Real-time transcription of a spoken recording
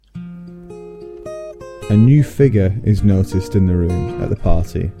a new figure is noticed in the room at the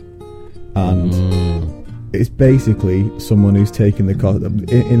party, and it's basically someone who's taken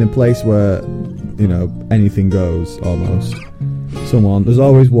the in a place where, you know, anything goes almost. There's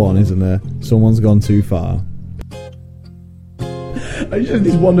always one, isn't there? Someone's gone too far. I just had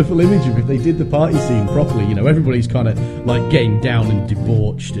this wonderful image of if they did the party scene properly, you know, everybody's kind of like getting down and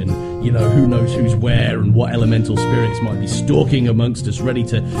debauched, and, you know, who knows who's where and what elemental spirits might be stalking amongst us, ready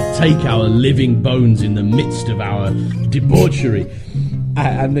to take our living bones in the midst of our debauchery.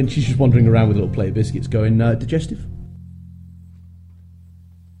 And then she's just wandering around with a little plate of biscuits going, digestive?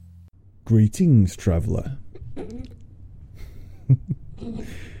 Greetings, traveller.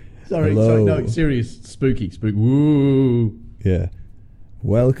 Sorry, Hello. no, serious, spooky. Woo. Yeah.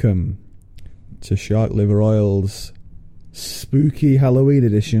 Welcome to Shark Liver Oil's spooky Halloween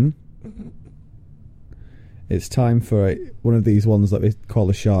edition. It's time for one of these ones that we call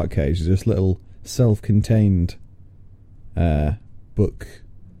a shark cage. It's just little self-contained book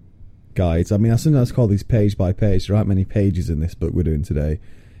guides. I mean, I sometimes call these page by page. There aren't many pages in this book we're doing today.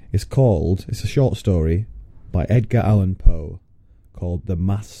 It's a short story by Edgar Allan Poe called The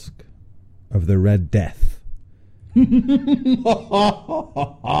Mask of the Red Death. The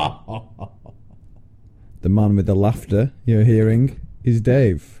man with the laughter you're hearing is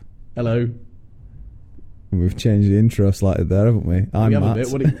Dave. Hello. And we've changed the intro slightly there, haven't we? I'm Matt. A bit.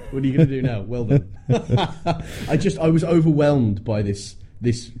 What are you going to do now? Well done. I was overwhelmed by this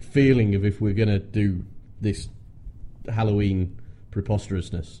feeling of if we're going to do this Halloween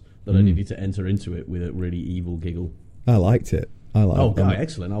preposterousness that I needed to enter into it with a really evil giggle. I liked it.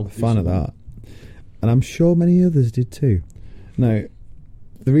 Excellent. I'm a fan of that. And I'm sure many others did too. Now,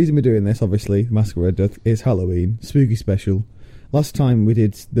 the reason we're doing this, obviously, Mask of the Red Death, is Halloween, spooky special. Last time we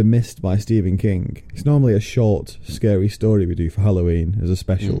did The Mist by Stephen King. It's normally a short, scary story we do for Halloween as a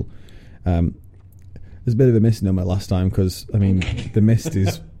special. There's a bit of a misnomer last time because, I mean, The Mist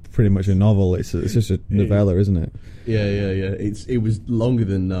is pretty much a novel. It's just a novella, isn't it? Yeah. It was longer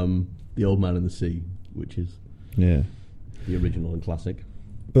than The Old Man and the Sea, which is the original and classic.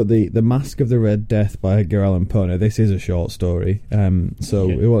 But the Mask of the Red Death by Edgar Allan Poe, now this is a short story, so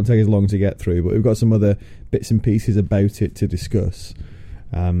it won't take as long to get through, but we've got some other bits and pieces about it to discuss.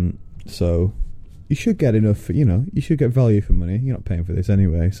 So you should get enough, you should get value for money. You're not paying for this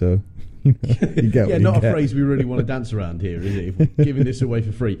anyway, so you get what not you a phrase we really want to dance around here, is it? If we're giving this away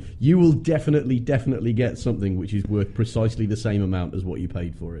for free. You will definitely get something which is worth precisely the same amount as what you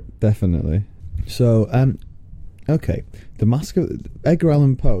paid for it. Definitely. So, okay, The Mask of Edgar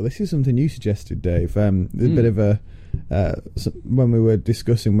Allan Poe. This is something you suggested, Dave. A bit of a when we were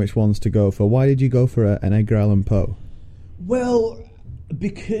discussing which ones to go for. Why did you go for an Edgar Allan Poe? Well,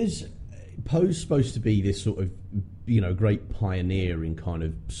 because Poe's supposed to be this sort of great pioneer in kind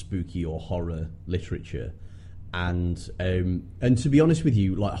of spooky or horror literature, and to be honest with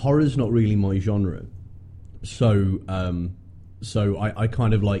you, like, horror's not really my genre. So I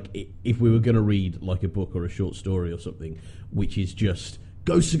kind of like, if we were going to read like a book or a short story or something, which is just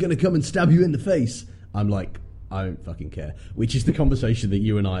ghosts are going to come and stab you in the face, I'm like, I don't fucking care. Which is the conversation that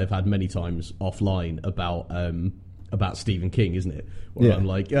you and I have had many times offline about Stephen King, isn't it? Where I'm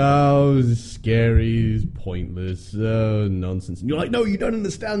like, oh, it's scary, it's pointless, nonsense. And you're like, no, you don't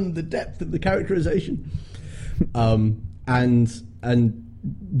understand the depth of the characterization. And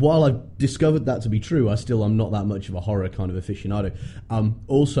while I've discovered that to be true, I'm not that much of a horror kind of aficionado.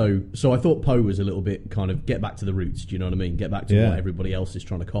 Also, so I thought Poe was a little bit kind of get back to the roots, do you know what I mean? Get back to what everybody else is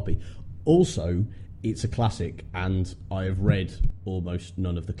trying to copy. Also, it's a classic, and I have read almost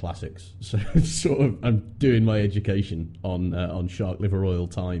none of the classics. So I'm doing my education on shark liver oil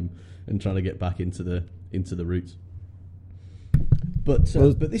time and trying to get back into the roots. But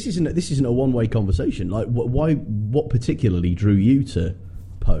this isn't a one-way conversation. Like, what particularly drew you to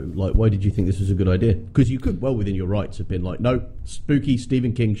Poe? Like, why did you think this was a good idea? Because you could well within your rights have been like, no, spooky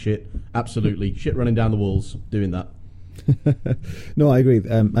Stephen King shit, absolutely shit running down the walls, doing that. No, I agree.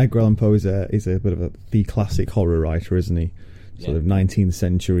 Edgar Allan Poe is a bit of the classic horror writer, isn't he? Sort of 19th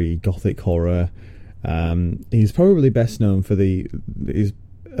century Gothic horror. He's probably best known for is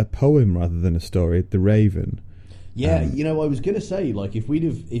a poem rather than a story, The Raven. Yeah, I was going to say, like, if we'd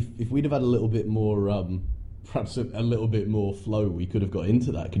have had a little bit more, perhaps a little bit more flow, we could have got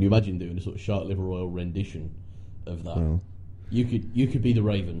into that. Can you imagine doing a sort of shark liver oil rendition of that? Well, you could be the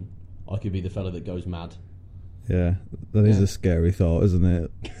Raven, I could be the fella that goes mad. Yeah, that is a scary thought, isn't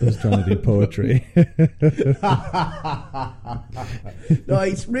it? I was trying to do poetry. No,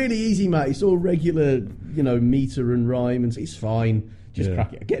 it's really easy, mate. It's all regular, meter and rhyme, and it's fine. Just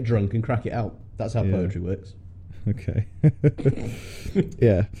crack it. Get drunk and crack it out. That's how poetry works. Okay.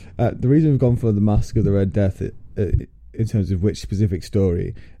 Yeah. The reason we've gone for the Mask of the Red Death, in terms of which specific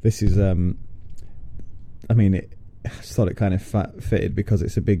story, this is. I mean, I thought it kind of fitted because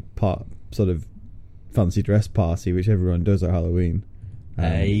it's a big part, sort of fancy dress party, which everyone does at Halloween.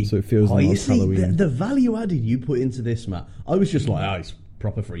 So it feels like Halloween. The value added you put into this, Matt. I was just like, it's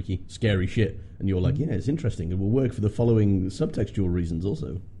proper freaky, scary shit, and you're like, yeah, it's interesting. It will work for the following subtextual reasons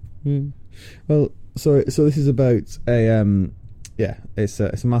also. Well, so this is about it's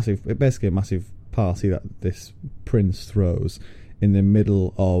basically a massive party that this prince throws in the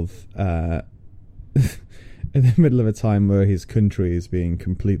middle of in the middle of a time where his country is being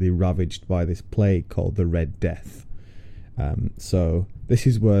completely ravaged by this plague called the Red Death. So this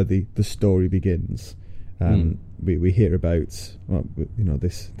is where the story begins. We hear about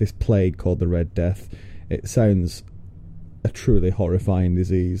this plague called the Red Death. It sounds a truly horrifying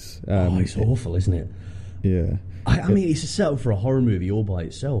disease. It's awful, isn't it? Yeah. I mean, it's a setup for a horror movie all by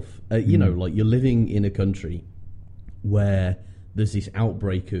itself. You know, like you're living in a country where there's this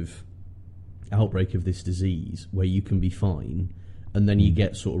outbreak of this disease where you can be fine, and then you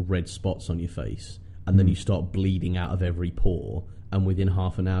get sort of red spots on your face, and then you start bleeding out of every pore, and within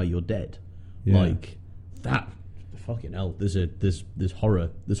half an hour you're dead. Yeah. Like that. Fucking hell. There's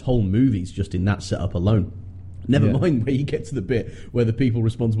horror. There's whole movies just in that setup alone. Never mind where you get to the bit where the people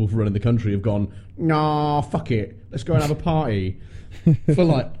responsible for running the country have gone, nah, fuck it, let's go and have a party for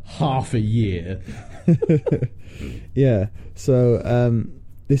like half a year. Yeah. So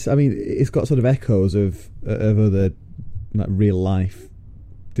this, I mean, it's got sort of echoes of other like real life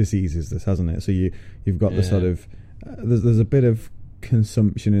diseases, this, hasn't it? So you've got the sort of there's a bit of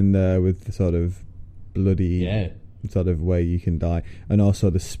consumption in there with the sort of bloody sort of way you can die, and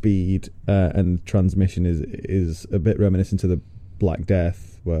also the speed and transmission is a bit reminiscent to the Black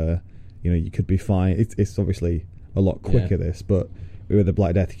Death, where you could be fine. It's obviously a lot quicker this, but with the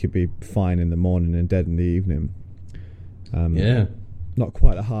Black Death you could be fine in the morning and dead in the evening. Not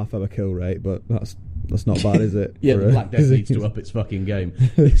quite a half-hour kill rate, but that's not bad, is it? The Black Death needs to up its fucking game.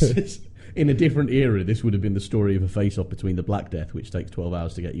 In a different era, this would have been the story of a face-off between the Black Death, which takes 12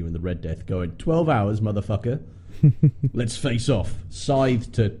 hours to get you, and the Red Death, going, 12 hours, motherfucker. Let's face off.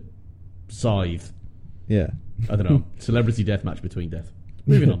 Scythe to scythe. Yeah. I don't know. Celebrity death match between death.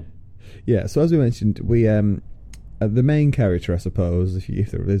 Moving on. Yeah, so as we mentioned, we the main character, I suppose,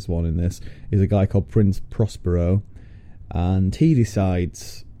 if there is one in this, is a guy called Prince Prospero, and he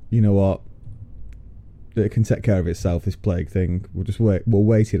decides, you know what, it can take care of itself, this plague thing. We'll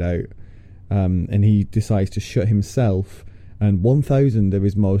wait it out. And he decides to shut himself and 1,000 of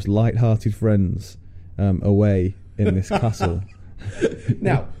his most light-hearted friends away in this castle.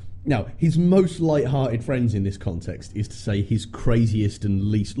 Now, his most light-hearted friends in this context is to say his craziest and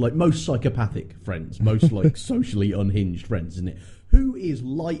least, like, most psychopathic friends, most, like, socially unhinged friends, isn't it? Who is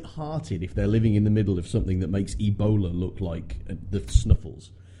light-hearted if they're living in the middle of something that makes Ebola look like the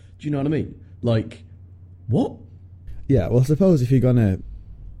Snuffles? Do you know what I mean? Like, what? Yeah, well, I suppose if you're going to,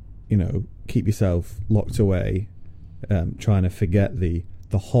 keep yourself locked away, trying to forget the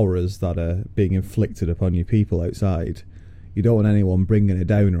horrors that are being inflicted upon you people outside, you don't want anyone bringing a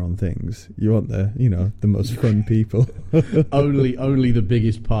downer on things. You want the most fun people. only the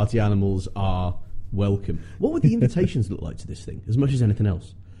biggest party animals are welcome. What would the invitations look like to this thing, as much as anything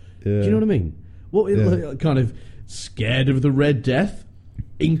else? Yeah. Do you know what I mean? What kind of scared of the Red Death,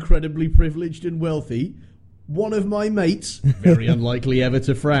 incredibly privileged and wealthy, one of my mates, very unlikely ever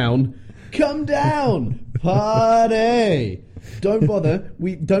to frown, come down, party. Don't bother.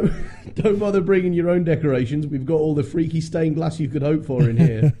 Don't bother bringing your own decorations. We've got all the freaky stained glass you could hope for in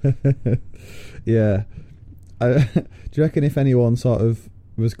here. Yeah. Do you reckon if anyone sort of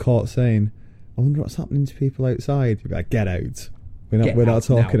was caught saying, "I wonder what's happening to people outside," you'd be like, "Get out. We're not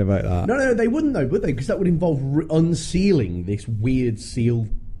talking about that." No, they wouldn't though, would they? Because that would involve unsealing this weird sealed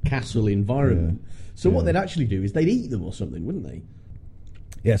castle environment. Yeah. So what they'd actually do is they'd eat them or something, wouldn't they?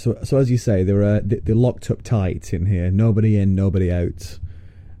 Yeah, so as you say, they're locked up tight in here. Nobody in, nobody out.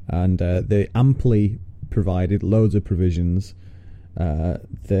 And they amply provided loads of provisions.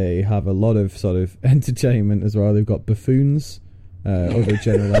 They have a lot of sort of entertainment as well. They've got buffoons, other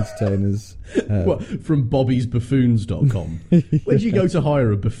general entertainers. What, from bobbysbuffoons.com? Where do you go to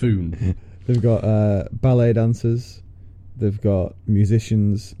hire a buffoon? They've got ballet dancers. They've got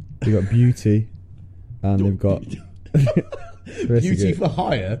musicians. They've got beauty. And they've got... Beauty for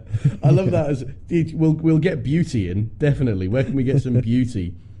hire. I love that. We'll get beauty in, definitely. Where can we get some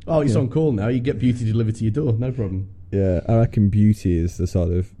beauty? Oh, it's on call now. You get beauty delivered to your door, no problem. Yeah, I reckon beauty is the sort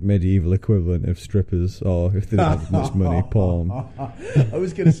of medieval equivalent of strippers, or if they don't have much money, porn. I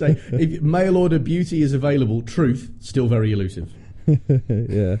was going to say, if mail order beauty is available, truth, still very elusive.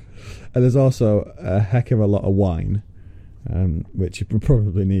 Yeah. And there's also a heck of a lot of wine, which you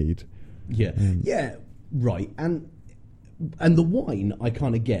probably need. Yeah. Yeah, right. And the wine I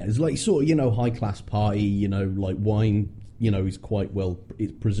kind of get is like sort of, high class party, like wine, is quite well,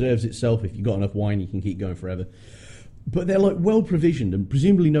 it preserves itself. If you've got enough wine, you can keep going forever. But they're like well provisioned, and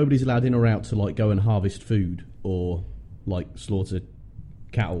presumably nobody's allowed in or out to like go and harvest food or like slaughter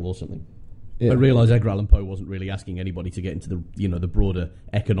cattle or something. Yeah. I realise Edgar Allan Poe wasn't really asking anybody to get into the the broader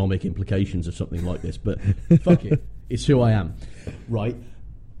economic implications of something like this, but fuck it, it's who I am, right?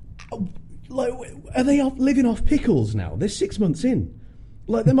 Like, are they living off pickles now? They're 6 months in.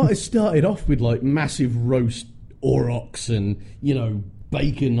 Like, they might have started off with like massive roast aurochs and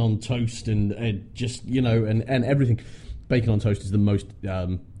bacon on toast and just and everything. Bacon on toast is the most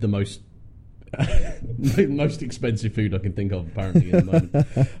most expensive food I can think of apparently at the moment.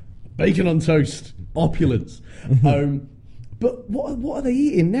 Bacon on toast, opulence. But what are they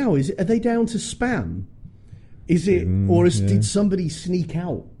eating now? Are they down to Spam? Is it did somebody sneak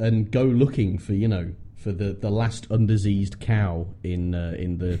out and go looking for for the last undiseased cow in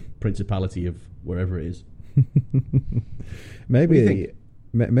the Principality of wherever it is? Maybe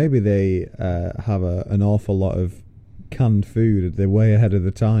they have an awful lot of canned food. They're way ahead of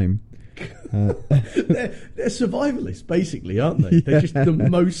the time. They're survivalists, basically, aren't they? Yeah. They're just the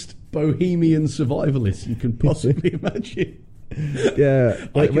most bohemian survivalists you can possibly imagine. Yeah,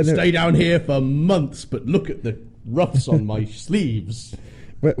 I can stay down here for months, but look at the ruffs on my sleeves.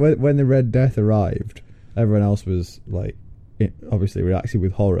 When the Red Death arrived, everyone else was like, obviously reacting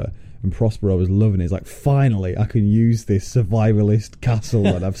with horror. And Prospero was loving it. He's like, finally, I can use this survivalist castle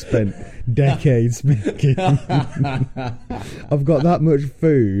that I've spent decades making. I've got that much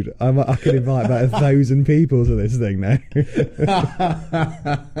food. I can invite about 1,000 people to this thing now.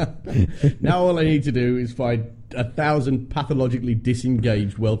 Now all I need to do is find 1,000 pathologically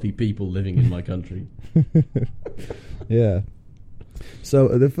disengaged wealthy people living in my country. Yeah. So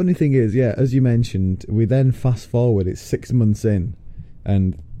the funny thing is, as you mentioned, we then fast forward. It's 6 months in,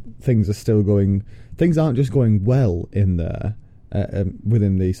 and things aren't just going well in there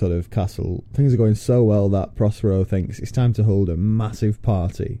within the sort of castle. Things are going so well that Prospero thinks it's time to hold a massive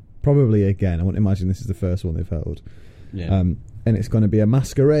party, probably again. I won't imagine this is the first one they've held. And it's going to be a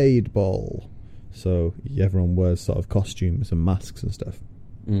masquerade ball, so everyone wears sort of costumes and masks and stuff.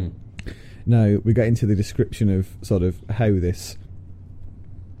 Now we get into the description of sort of how this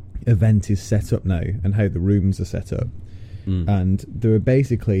event is set up now and how the rooms are set up. And there are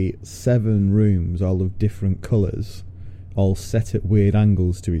basically 7 rooms, all of different colours, all set at weird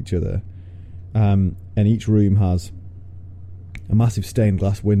angles to each other. And each room has a massive stained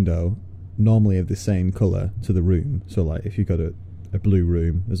glass window, normally of the same colour to the room. So, like, if you've got a blue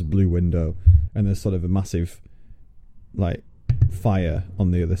room, there's a blue window, and there's sort of a massive, like, fire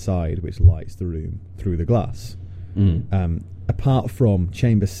on the other side, which lights the room through the glass. Apart from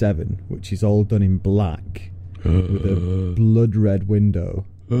Chamber 7, which is all done in black, with a blood red window,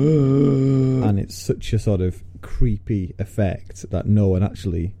 and it's such a sort of creepy effect that no one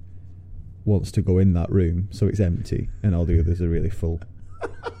actually wants to go in that room, so it's empty and all the others are really full.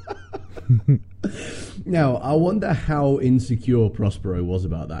 Now I wonder how insecure Prospero was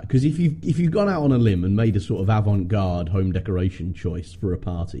about that, because if you've gone out on a limb and made a sort of avant-garde home decoration choice for a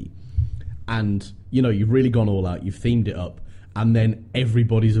party, and you've really gone all out, you've themed it up, and then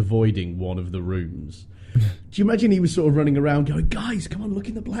everybody's avoiding one of the rooms. Do you imagine he was sort of running around going, guys, come on, look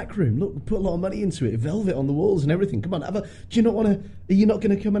in the black room. Look, we put a lot of money into it. Velvet on the walls and everything. Come on, do you not want to... Are you not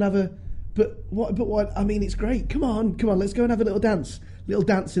going to come and have a... But what? I mean, it's great. Come on, let's go and have a little dance. Little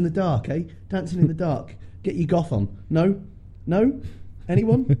dance in the dark, eh? Dancing in the dark. Get your goth on. No?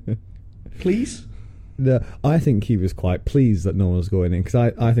 Anyone? Please? No, I think he was quite pleased that no one was going in,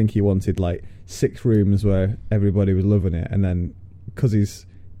 because I think he wanted, like, 6 rooms where everybody was loving it, and then, because he's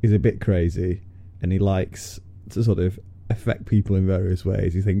a bit crazy... and he likes to sort of affect people in various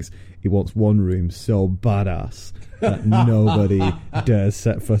ways. He thinks he wants one room so badass that nobody dares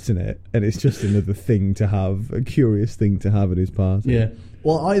set foot in it, and it's just another thing to have, a curious thing to have at his party. Yeah.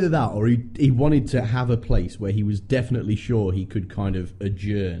 Well, either that, or he wanted to have a place where he was definitely sure he could kind of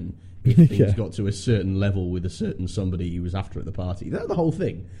adjourn if things got to a certain level with a certain somebody he was after at the party. That's the whole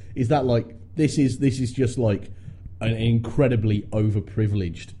thing. Is that like this is just like an incredibly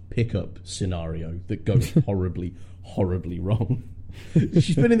overprivileged pickup scenario that goes horribly wrong.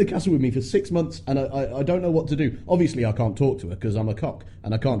 She's been in the castle with me for 6 months, and I don't know what to do. Obviously, I can't talk to her because I'm a cock,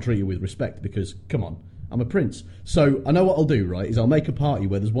 and I can't treat her with respect because, come on, I'm a prince. So I know what I'll do, right, is I'll make a party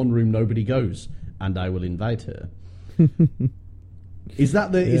where there's one room nobody goes, and I will invite her. Is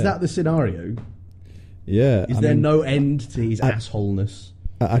that the scenario? Yeah. Is there no end to his assholeness?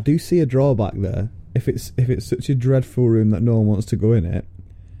 I do see a drawback there. If it's such a dreadful room that no one wants to go in it,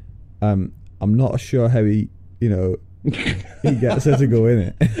 I'm not sure how he gets her to go in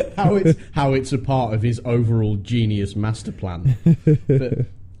it. how it's a part of his overall genius master plan. But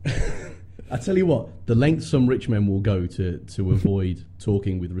I tell you what, the length some rich men will go to avoid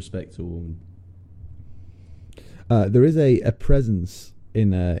talking with respect to a woman. There is a presence in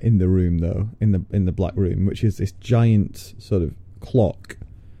the room though, in the Black Room, which is this giant sort of clock,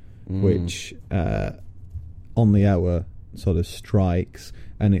 which on the hour sort of strikes,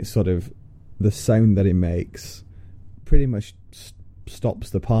 and it's sort of the sound that it makes pretty much stops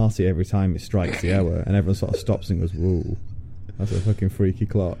the party every time it strikes the hour, and everyone sort of stops and goes, "Whoa, that's a fucking freaky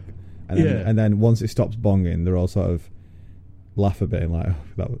clock." And then once it stops bonging, they're all sort of laugh a bit and like,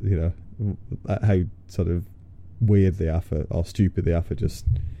 oh, that, how sort of weird they are or stupid they are for just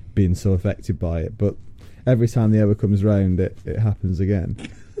being so affected by it. But every time the hour comes round, it happens again.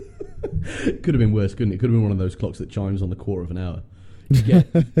 It could have been worse, couldn't it? It could have been one of those clocks that chimes on the quarter of an hour. You get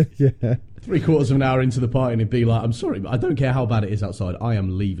yeah. 3/4 of an hour into the party and it'd be like, I'm sorry, but I don't care how bad it is outside, I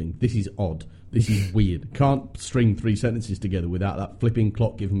am leaving. This is odd. This is weird. Can't string 3 sentences together without that flipping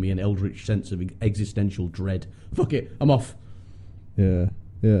clock giving me an eldritch sense of existential dread. Fuck it, I'm off. Yeah.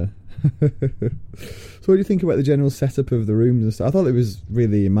 So what do you think about the general setup of the rooms and stuff? I thought it was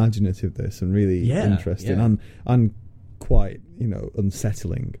really imaginative, this, and really interesting and quite,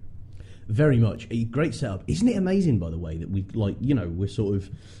 unsettling. Very much. A great setup. Isn't it amazing, by the way, that we're sort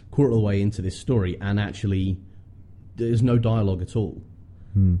of quarter of the way into this story and actually there's no dialogue at all.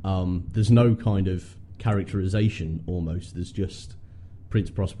 There's no kind of characterization almost. There's just Prince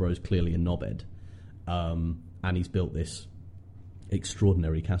Prospero's clearly a knobhead. And he's built this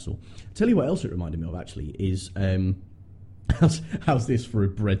extraordinary castle. Tell you what else it reminded me of, actually, is how's this for a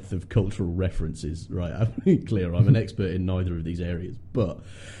breadth of cultural references, right? I'm clear, I'm an expert in neither of these areas, but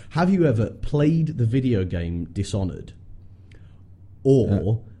have you ever played the video game Dishonored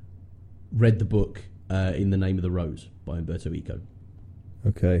or read the book In the Name of the Rose by Umberto Eco?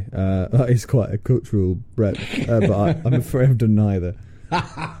 Okay, that is quite a cultural breadth, but I'm afraid I've done neither.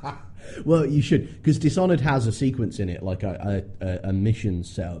 Well, you should, because Dishonored has a sequence in it, like a mission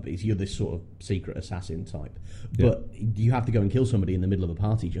setup. You're this sort of secret assassin type, but you have to go and kill somebody in the middle of a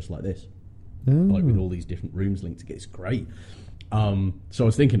party just like this, like with all these different rooms linked together. It's great. So I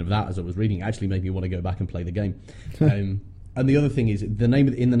was thinking of that as I was reading. It actually made me want to go back and play the game. And the other thing is, In the Name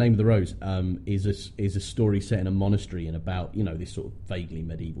of the Rose is a story set in a monastery in about this sort of vaguely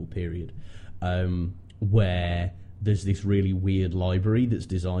medieval period, where there's this really weird library that's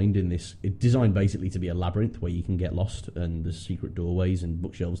designed basically to be a labyrinth where you can get lost, and there's secret doorways and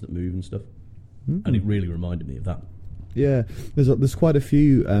bookshelves that move and stuff. And it really reminded me of that. Yeah, there's quite a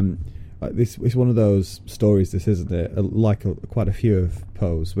few. This is one of those stories, this, isn't it? Quite a few of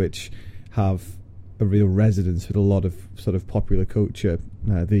Poe's, which have a real resonance with a lot of sort of popular culture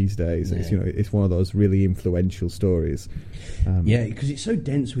these days. Yeah. It's one of those really influential stories. Because it's so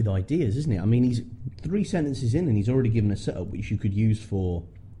dense with ideas, isn't it? I mean, he's 3 sentences in and he's already given a setup which you could use for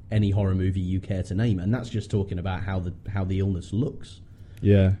any horror movie you care to name, and that's just talking about how the illness looks.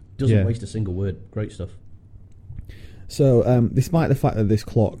 Yeah, doesn't waste a single word. Great stuff. So, despite the fact that this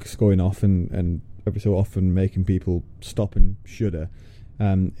clock's going off and every so often making people stop and shudder,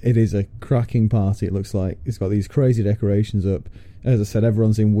 it is a cracking party. It looks like it's got these crazy decorations up. As I said,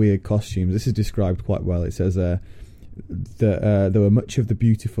 everyone's in weird costumes. This is described quite well. It says that there were much of the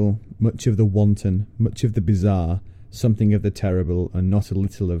beautiful, much of the wanton, much of the bizarre, something of the terrible, and not a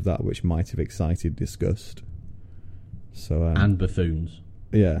little of that which might have excited disgust. So and buffoons.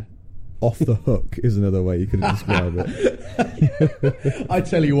 Yeah. Off the hook is another way you could describe it. I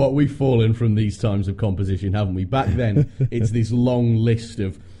tell you what, we've fallen from these times of composition, haven't we? Back then, it's this long list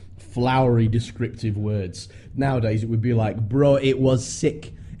of flowery descriptive words. Nowadays, it would be like, bro, it was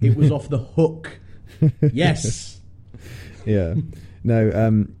sick. It was off the hook. Yes. Yeah.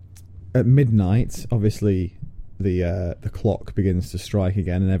 Now, at midnight, obviously, the clock begins to strike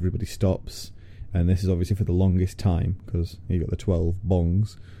again and everybody stops. And this is obviously for the longest time because you've got the 12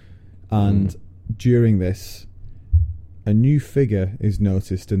 bongs. And during this, a new figure is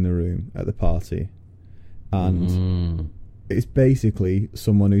noticed in the room at the party. And it's basically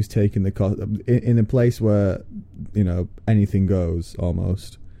someone who's taken the... in a place where, anything goes,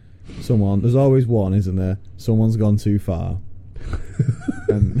 almost. There's always one, isn't there? Someone's gone too far.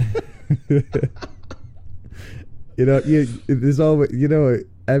 And... there's always...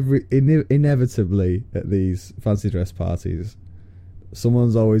 inevitably at these fancy dress parties,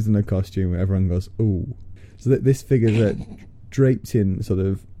 someone's always in a costume where everyone goes, ooh. So that this figure's draped in sort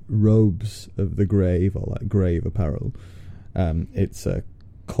of robes of the grave, or like grave apparel. It's a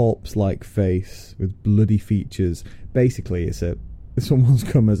corpse-like face with bloody features. Basically, someone's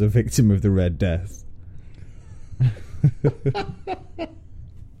come as a victim of the Red Death.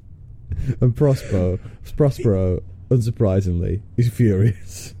 And Prospero, unsurprisingly, is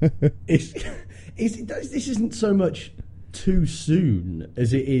furious. This isn't so much too soon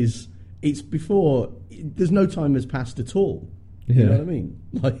as it is. It's before. There's no time has passed at all. You know what I mean?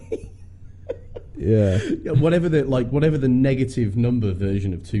 Like, yeah. Whatever the negative number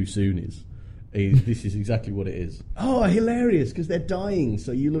version of too soon is this is exactly what it is. Oh, hilarious! Because they're dying,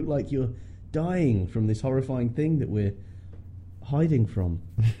 so you look like you're dying from this horrifying thing that we're hiding from.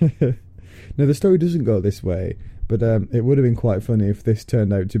 No, the story doesn't go this way, but it would have been quite funny if this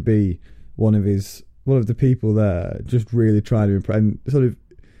turned out to be one of the people there just really trying to impress, and sort of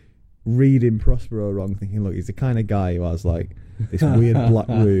reading Prospero wrong, thinking, look, he's the kind of guy who has like this weird black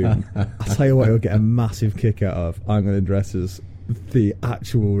room. I'll tell you what, he'll get a massive kick out of. I'm going to dress as the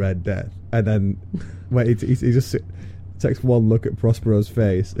actual Red Death. And then when he just takes one look at Prospero's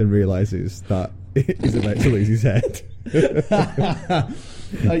face and realises that he's about to lose his head.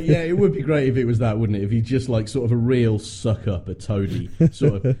 Yeah, it would be great if it was that, wouldn't it? If he just like sort of a real suck up, a toady,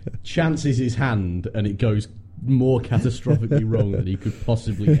 sort of chances his hand and it goes more catastrophically wrong than he could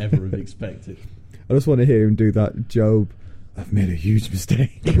possibly ever have expected. I just want to hear him do that, Job, I've made a huge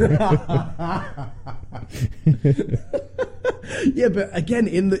mistake. Yeah, but again,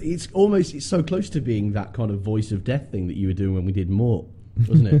 it's so close to being that kind of voice of death thing that you were doing when we did Mort,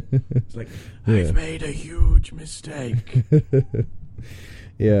 wasn't it? It's like, I've made a huge mistake.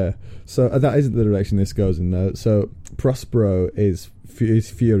 Yeah, so that isn't the direction this goes in, though. So Prospero is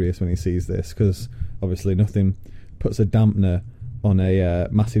furious when he sees this, because obviously nothing puts a dampener on a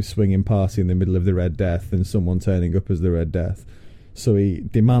massive swinging party in the middle of the Red Death than someone turning up as the Red Death. So he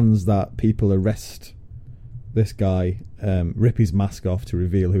demands that people arrest this guy, rip his mask off to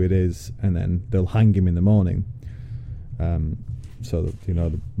reveal who it is, and then they'll hang him in the morning. So that,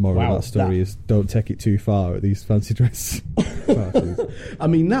 the moral of that story is don't take it too far at these fancy dress parties. I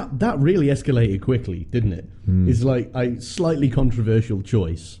mean, that really escalated quickly, didn't it? It's like a slightly controversial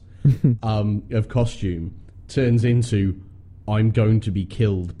choice of costume turns into, I'm going to be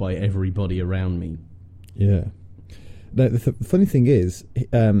killed by everybody around me. Yeah. The funny thing is,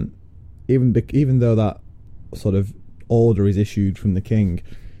 even though that sort of order is issued from the king,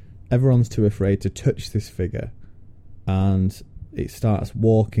 everyone's too afraid to touch this figure, and it starts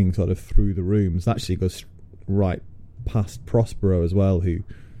walking sort of through the rooms. It actually goes right past Prospero as well,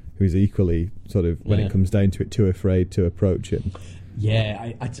 who's equally sort of, when it comes down to it, too afraid to approach him.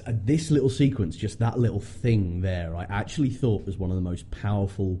 Yeah, this little sequence, just that little thing there, I actually thought was one of the most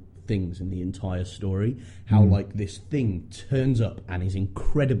powerful things in the entire story. How like this thing turns up and is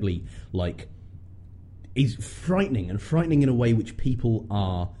incredibly is frightening in a way which people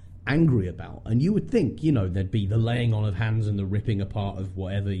are angry about. And you would think, there'd be the laying on of hands and the ripping apart of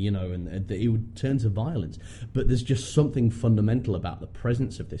whatever, and that it would turn to violence. But there's just something fundamental about the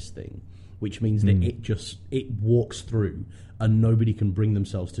presence of this thing, which means that it walks through and nobody can bring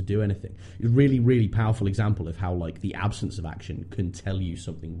themselves to do anything. It's a really, really powerful example of how the absence of action can tell you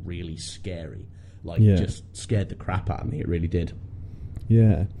something really scary. Just scared the crap out of me. It really did.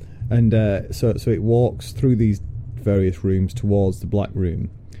 Yeah. And so it walks through these various rooms towards the Black Room.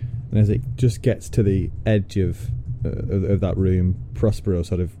 And as it just gets to the edge of that room, Prospero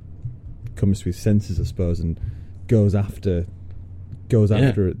sort of comes to his senses, I suppose, and goes after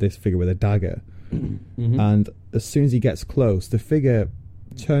this figure with a dagger. Mm-hmm. And as soon as he gets close, the figure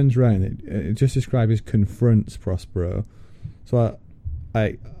turns around. It just described as confronts Prospero. So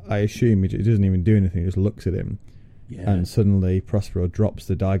I assume it doesn't even do anything. It just looks at him, and suddenly Prospero drops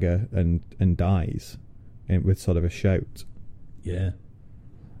the dagger and dies with sort of a shout. Yeah.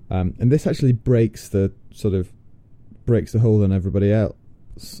 And this actually breaks the hold on everybody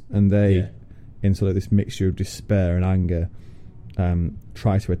else, and they, in sort of this mixture of despair and anger,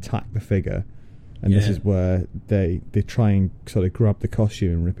 try to attack the figure. And this is where they try and sort of grab the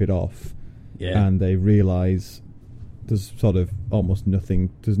costume and rip it off, and they realise there's sort of almost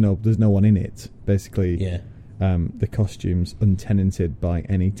nothing. There's no one in it. Basically, the costume's untenanted by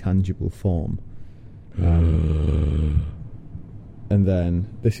any tangible form. And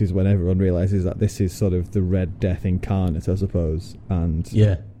then this is when everyone realises that this is sort of the Red Death incarnate, I suppose. And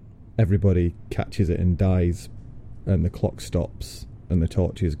everybody catches it and dies, and the clock stops and the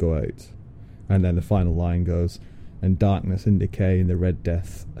torches go out. And then the final line goes, and darkness and decay in the Red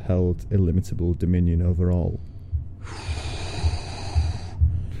Death held illimitable dominion over all.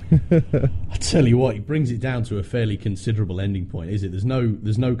 I tell you what, it brings it down to a fairly considerable ending point, is it? There's no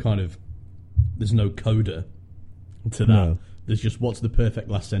coda to that. No. There's just, what's the perfect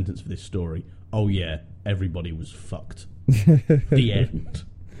last sentence for this story? Oh yeah, everybody was fucked. The end.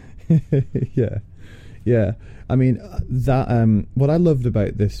 Yeah. I mean, that what I loved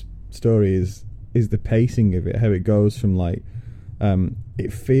about this story is the pacing of it, how it goes from like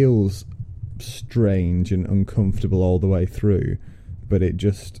it feels strange and uncomfortable all the way through, but it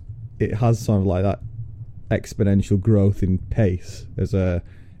has sort of like that exponential growth in pace as it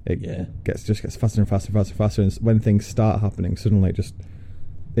gets faster and faster and faster and faster, and when things start happening, suddenly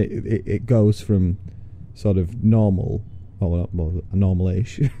it goes from sort of normal,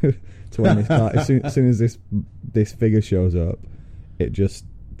 normal-ish to when they start. As soon as this figure shows up, it just,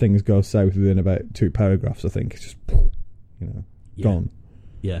 things go south within about 2 paragraphs. I think it's just gone.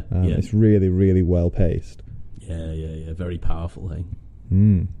 Yeah, It's really, really well paced. Yeah. Very powerful, hey.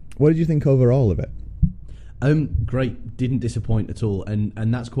 What did you think overall of it? Great. Didn't disappoint at all,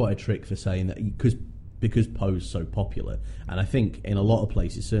 and that's quite a trick for saying that, because Poe's so popular, and I think in a lot of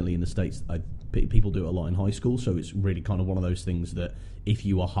places, certainly in the States, people do it a lot in high school, so it's really kind of one of those things that if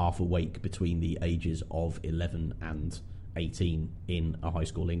you are half awake between the ages of 11 and 18 in a high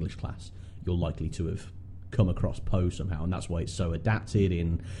school English class, you're likely to have come across Poe somehow, and that's why it's so adapted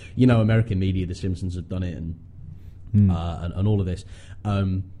in, American media. The Simpsons have done it, and all of this.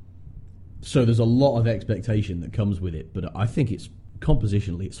 So there's a lot of expectation that comes with it, but I think it's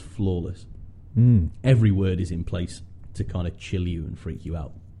compositionally it's flawless. Every word is in place to kind of chill you and freak you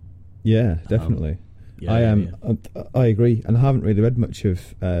out. Yeah, definitely. I agree, and I haven't really read much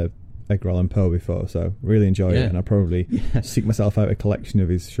of Edgar Allan Poe before, so really enjoy it, and I'll probably seek myself out a collection of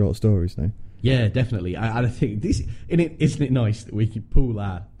his short stories now. Yeah, definitely. I think this, isn't it nice that we could pool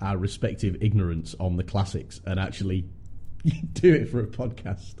our respective ignorance on the classics and actually do it for a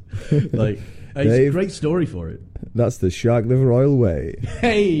podcast? Like, it's a great story for it. That's the Shark Liver Oil way.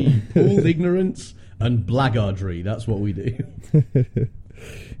 Hey, pooled ignorance and blackguardry. That's what we do.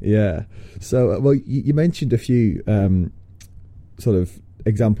 Yeah. So, well, you mentioned a few sort of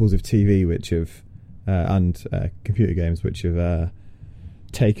examples of TV which have and computer games which have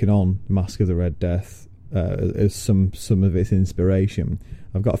taken on Mask of the Red Death as some of its inspiration.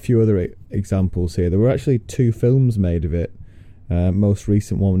 I've got a few other examples here. There were actually 2 films made of it. Most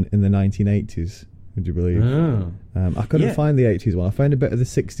recent one in the 1980s. Would you believe? Oh. I couldn't find the 80s one. I found a bit of the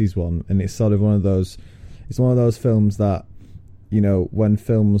 60s one, and it's sort of one of those. It's one of those films that, when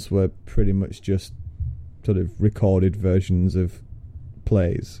films were pretty much just sort of recorded versions of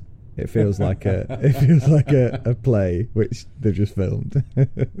plays. It feels like a play which they've just filmed.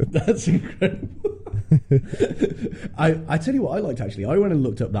 That's incredible. I tell you what I liked, actually. I went and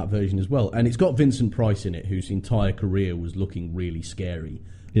looked up that version as well, and it's got Vincent Price in it, whose entire career was looking really scary.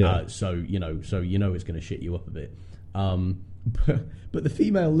 Yeah. So it's going to shit you up a bit. But the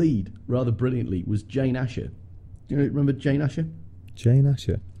female lead, rather brilliantly, was Jane Asher. Do you remember Jane Asher? Jane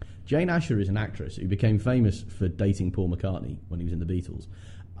Asher. Jane Asher is an actress who became famous for dating Paul McCartney when he was in the Beatles.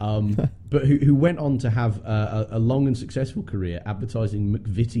 But who went on to have a long and successful career advertising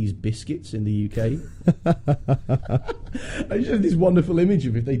McVitie's biscuits in the UK. I just have this wonderful image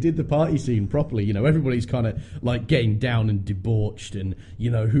of if they did the party scene properly, everybody's kind of like getting down and debauched, and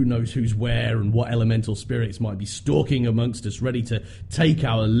who knows who's where and what elemental spirits might be stalking amongst us, ready to take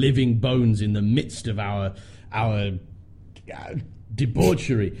our living bones in the midst of our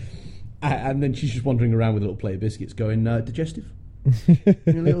debauchery. And then she's just wandering around with a little plate of biscuits going, digestive? A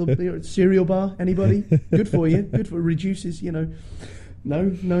little cereal bar, anybody? Good for you. Good for reduces, No. Yeah,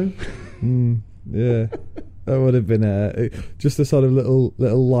 that would have been just a sort of little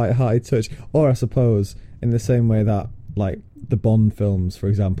light-hearted touch. Or I suppose in the same way that like the Bond films, for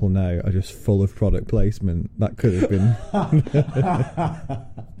example, now are just full of product placement. That could have been.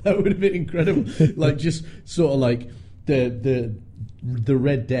 That would have been incredible. Like just sort of like the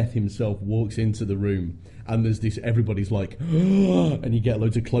Red Death himself walks into the room. And there's this, everybody's like, and you get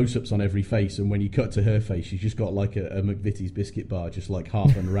loads of close-ups on every face. And when you cut to her face, she's just got like a McVitie's biscuit bar, just like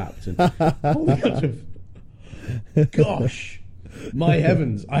half unwrapped. And gosh, my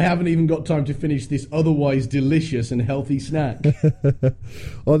heavens, I haven't even got time to finish this otherwise delicious and healthy snack.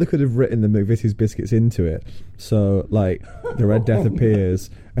 Or they could have written the McVitie's biscuits into it. So, like, the Red Death appears,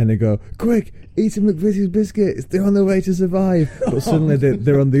 and they go, quick, eat some McVitie's biscuits, they're on their way to survive. But suddenly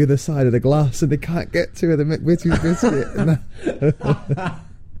they're on the other side of the glass, and they can't get to the McVitie's biscuit.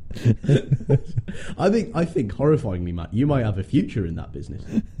 I think horrifyingly, Matt, you might have a future in that business.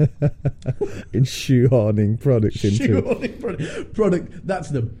 In shoehorning products into product. That's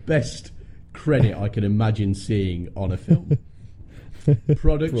the best credit I can imagine seeing on a film.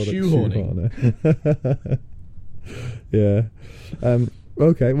 Product shoehorning. Yeah.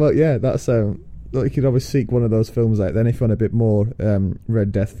 Okay. Well, yeah. That's you could always seek one of those films out. Then, if you want a bit more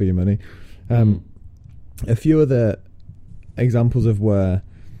Red Death for your money, a few other examples of where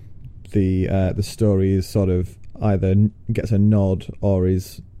the story is sort of either gets a nod or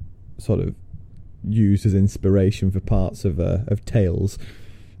is sort of used as inspiration for parts of tales.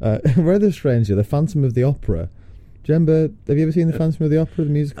 Rather strangely, The Phantom of the Opera. Do you remember? Have you ever seen The Phantom of the Opera,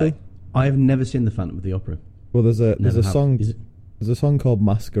 the musical? I have never seen The Phantom of the Opera. Well, there's a song. There's a song called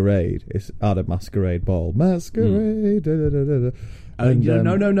Masquerade. It's at a masquerade ball. Masquerade. Da, da, da, da, da. And,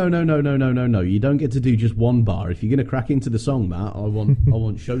 no. You don't get to do just one bar. If you're going to crack into the song, Matt, I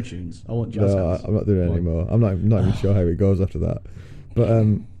want show tunes. I want jazz hands. I'm not doing it anymore. I'm not even sure how it goes after that. But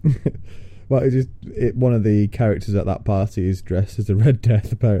well, one of the characters at that party is dressed as the Red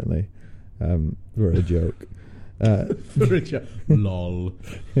Death, apparently, for a joke. For a joke. Lol.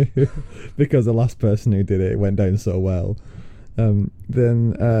 Because the last person who did it went down so well. In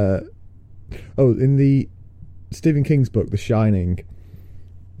the Stephen King's book, The Shining,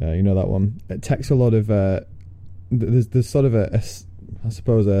 you know that one. It takes a lot of there's sort of a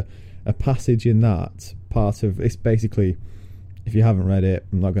passage in that part of it's basically, if you haven't read it,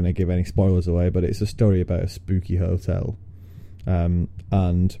 I'm not going to give any spoilers away, but it's a story about a spooky hotel,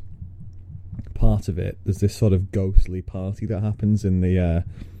 and part of it there's this sort of ghostly party that happens in the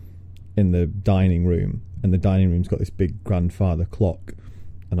dining room, and the dining room's got this big grandfather clock,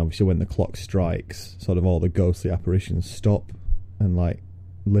 and obviously when the clock strikes, sort of all the ghostly apparitions stop and like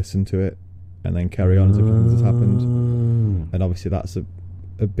listen to it and then carry on as if nothing has happened. And obviously that's a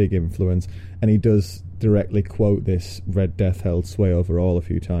big influence, and he does directly quote this Red Death held sway over all a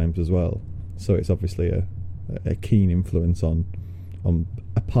few times as well, so it's obviously a keen influence on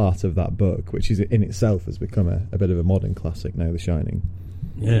a part of that book, which is in itself has become a bit of a modern classic now, The Shining.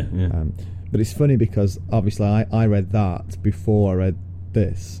 Yeah. But it's funny because obviously I read that before I read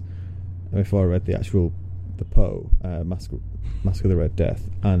this, before I read the Poe Mask of the Red Death,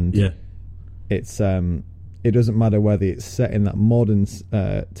 and it's it doesn't matter whether it's set in that modern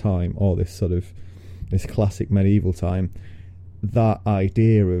time or this sort of this classic medieval time. That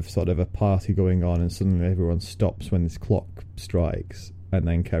idea of sort of a party going on and suddenly everyone stops when this clock strikes and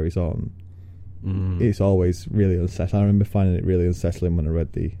then carries on. It's always really unsettling. I remember finding it really unsettling when I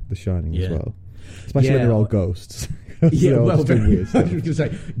read The Shining as well, especially when they're all ghosts. Yeah, well, I was going to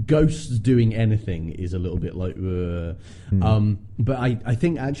say ghosts doing anything is a little bit like, but I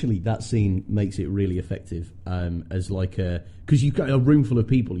think actually that scene makes it really effective as like because you've got a room full of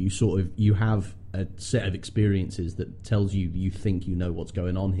people. You have a set of experiences that tells you think you know what's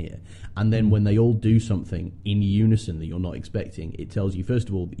going on here, and then when they all do something in unison that you're not expecting, it tells you first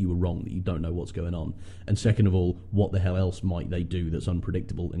of all that you were wrong, that you don't know what's going on, and second of all, what the hell else might they do that's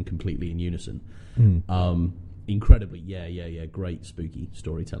unpredictable and completely in unison. Incredibly, great spooky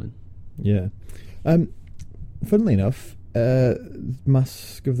storytelling. Yeah. Funnily enough,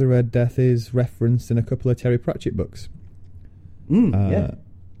 Mask of the Red Death is referenced in a couple of Terry Pratchett books.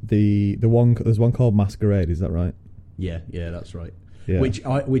 There's one called Masquerade, is that right? Yeah, that's right. Yeah.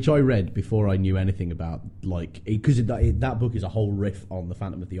 Which I read before I knew anything about, like, because that book is a whole riff on the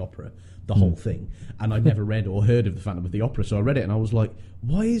Phantom of the Opera, the whole thing, and I'd never read or heard of the Phantom of the Opera, so I read it and I was like,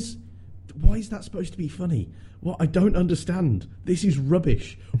 why is that supposed to be funny? What? I don't understand. This is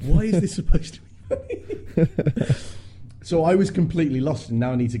rubbish. Why is this supposed to be funny? So I was completely lost, and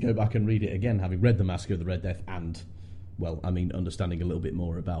now I need to go back and read it again, having read The Mask of the Red Death and, well, I mean, understanding a little bit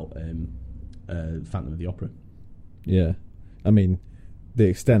more about Phantom of the Opera. Yeah. I mean, the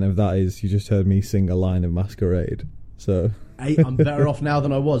extent of that is you just heard me sing a line of Masquerade. So hey, I'm better off now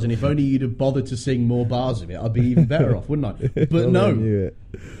than I was, and if only you'd have bothered to sing more bars of it, I'd be even better off, wouldn't I? But no.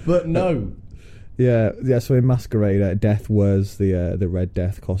 But no. Yeah. So in Masquerade, Death wears the Red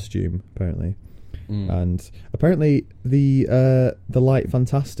Death costume, apparently. And apparently the Light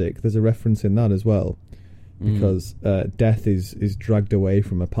Fantastic, there's a reference in that as well, because Death is dragged away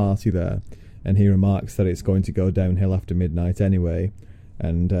from a party there, and he remarks that it's going to go downhill after midnight anyway,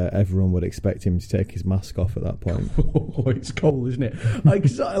 and everyone would expect him to take his mask off at that point. Oh, it's cold, isn't it?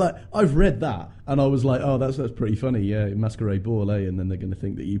 I've read that, and I was like, oh, that's pretty funny, yeah, Masquerade Ball, eh? And then they're going to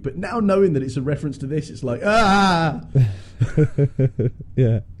think that you... But now knowing that it's a reference to this, it's like, ah!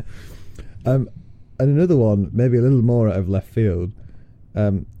 Yeah. And another one, maybe a little more out of left field,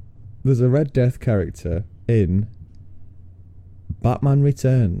 there's a Red Death character in Batman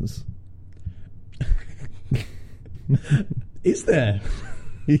Returns. Is there?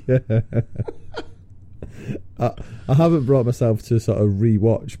 Yeah. I haven't brought myself to sort of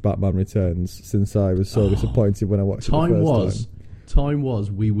re-watch Batman Returns since I was so disappointed when I watched it the first time. Time was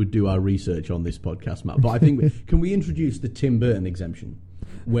we would do our research on this podcast, Matt. But I think can we introduce the Tim Burton exemption,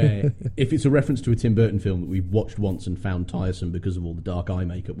 where if it's a reference to a Tim Burton film that we've watched once and found tiresome because of all the dark eye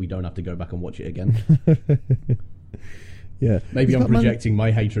makeup, we don't have to go back and watch it again. Yeah, maybe I'm projecting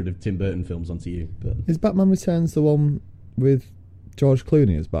my hatred of Tim Burton films onto you. But is Batman Returns the one with George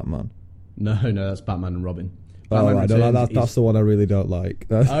Clooney as Batman? No, that's Batman and Robin. That's the one I really don't like.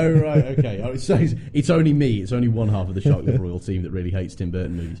 Oh, right, okay. Oh, so it's only me. It's only one half of the Sharkless Royal team that really hates Tim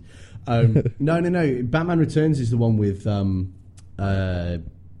Burton movies. No. Batman Returns is the one with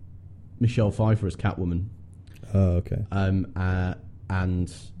Michelle Pfeiffer as Catwoman. Oh, okay.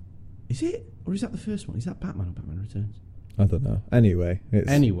 And is it, or is that the first one? Is that Batman or Batman Returns? I don't know. Anyway,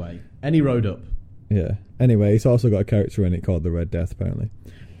 any road up. Yeah. Anyway, it's also got a character in it called the Red Death, apparently.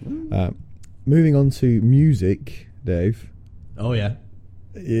 Moving on to music, Dave. Oh, yeah.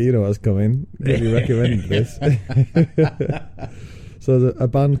 You know what's coming. You recommended this. So a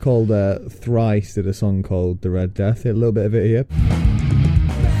band called Thrice did a song called The Red Death. A little bit of it here.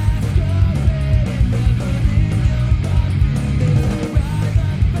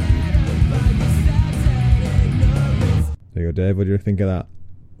 There you go, Dave. What do you think of that?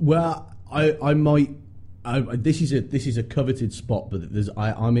 Well, I might... this is a coveted spot, but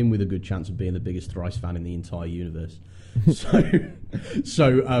I'm in with a good chance of being the biggest Thrice fan in the entire universe.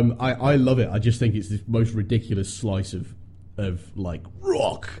 So I love it. I just think it's this most ridiculous slice of like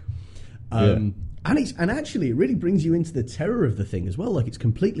rock, and actually it really brings you into the terror of the thing as well. Like, it's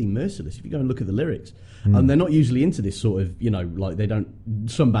completely merciless if you go and look at the lyrics. And they're not usually into this sort of, like they don't.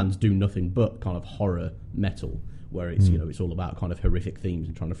 Some bands do nothing but kind of horror metal, where it's it's all about kind of horrific themes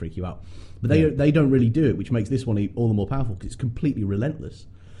and trying to freak you out. But they don't really do it, which makes this one all the more powerful because it's completely relentless.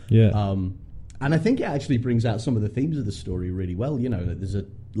 Yeah. And I think it actually brings out some of the themes of the story really well. There's a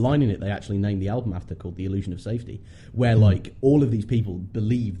line in it they actually named the album after called The Illusion of Safety, where like all of these people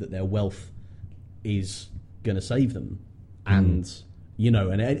believe that their wealth is going to save them. And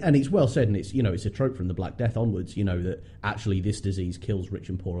and it's well said, and it's it's a trope from the Black Death onwards, that actually this disease kills rich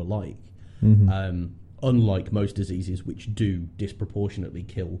and poor alike. Unlike most diseases which do disproportionately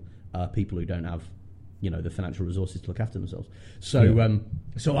kill people who don't have the financial resources to look after themselves. So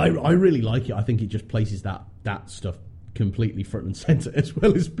so I really like it. I think it just places that stuff completely front and centre, as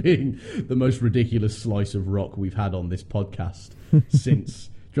well as being the most ridiculous slice of rock we've had on this podcast since...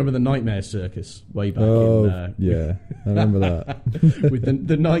 Do you remember the Nightmare Circus way back in... yeah, I remember that. With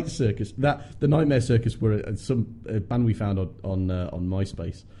the Night Circus. The Nightmare Circus were a band we found on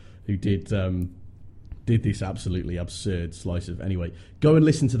MySpace who did this absolutely absurd slice of... Anyway, go and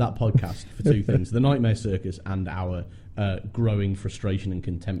listen to that podcast for two things: the Nightmare Circus and our growing frustration and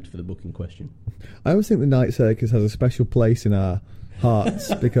contempt for the book in question. I always think the Night Circus has a special place in our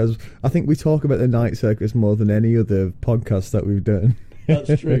hearts because I think we talk about the Night Circus more than any other podcast that we've done.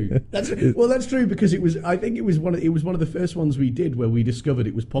 That's true. That's true because I think it was one of the first ones we did where we discovered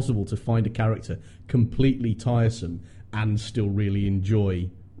it was possible to find a character completely tiresome and still really enjoy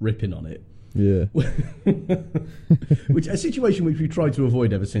ripping on it. Yeah. Which a situation which we've tried to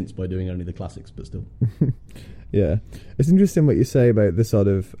avoid ever since by doing only the classics, but still. Yeah. It's interesting what you say about the sort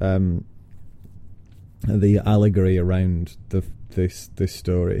of the allegory around this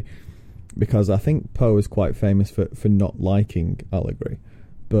story, because I think Poe is quite famous for not liking allegory,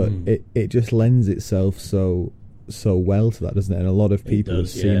 but it just lends itself so well to that, doesn't it? And a lot of people have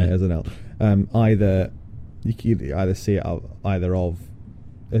seen it as an either you could either see it either of,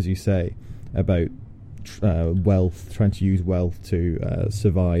 as you say, about wealth, trying to use wealth to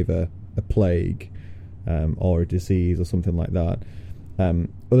survive a plague or a disease or something like that.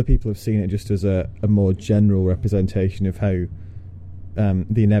 Other people have seen it just as a more general representation of how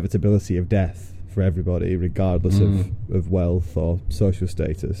the inevitability of death for everybody, regardless of wealth or social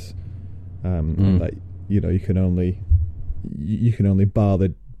status. That you can only bar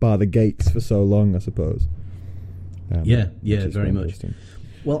the gates for so long, I suppose. Very much.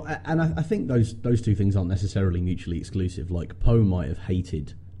 Well, and I think those two things aren't necessarily mutually exclusive. Like, Poe might have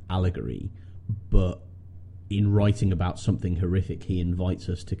hated allegory, but in writing about something horrific, he invites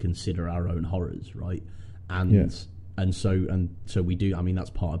us to consider our own horrors, right? And so we do. I mean, that's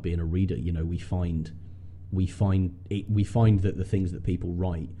part of being a reader. We find that the things that people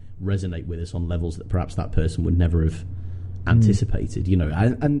write resonate with us on levels that perhaps that person would never have anticipated.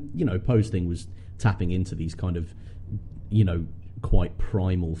 And Poe's thing was tapping into these kind of quite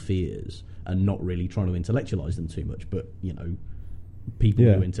primal fears and not really trying to intellectualize them too much, but people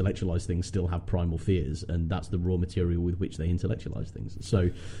who intellectualize things still have primal fears, and that's the raw material with which they intellectualize things. So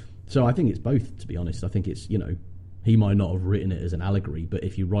I think it's both, to be honest. I think it's, he might not have written it as an allegory, but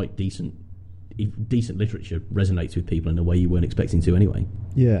if you write decent literature, resonates with people in a way you weren't expecting to anyway.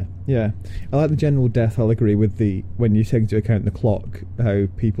 Yeah. I like the general death allegory with when you take into account the clock, how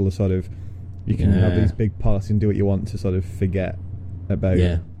people are sort of, you can have these big parties and do what you want to sort of forget about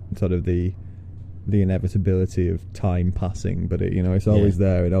sort of the inevitability of time passing, but it's always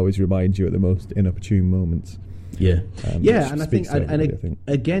there. It always reminds you at the most inopportune moments. And I think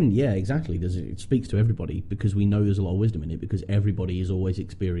again, exactly. It speaks to everybody, because we know there's a lot of wisdom in it, because everybody is always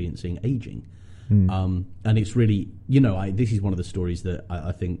experiencing aging. And it's really, this is one of the stories that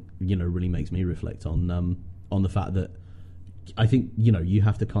I think, really makes me reflect on the fact that I think, you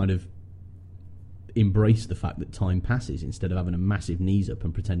have to kind of embrace the fact that time passes instead of having a massive knees up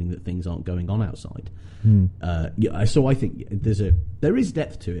and pretending that things aren't going on outside. So I think there is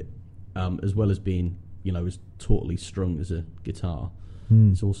depth to it, as well as being, as tautly strung as a guitar.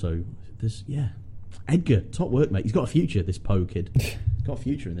 It's also Edgar, top work, mate. He's got a future, this Poe kid. He's got a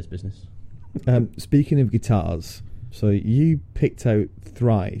future in this business. Speaking of guitars, so you picked out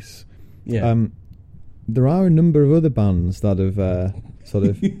Thrice. There are a number of other bands that have sort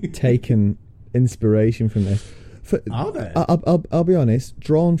of taken inspiration from this. Are there? I'll be honest,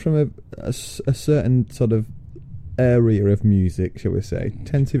 drawn from a certain sort of area of music, shall we say,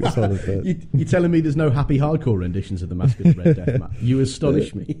 tend to be sort of you're telling me there's no happy hardcore renditions of the Mask of the Red Death, Matt? You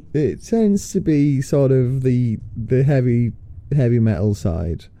astonish me. It tends to be sort of the heavy metal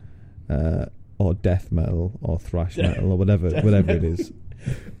side, or death metal, or thrash metal, or whatever it is.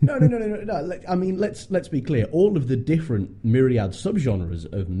 No. I mean, let's be clear. All of the different myriad subgenres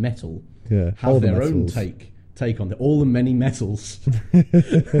of metal have their own take on it. All the many metals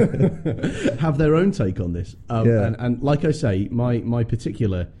have their own take on this. And like I say, my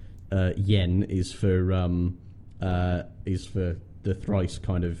particular yen is for the Thrice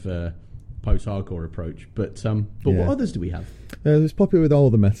kind of post-hardcore approach. But what others do we have? It's popular with all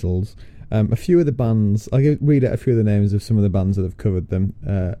the metals. A few of the bands, I'll read out a few of the names of some of the bands that have covered them.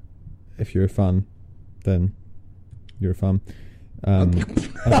 If you're a fan, then you're a fan. I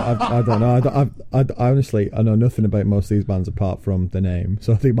don't know. I honestly, I know nothing about most of these bands apart from the name,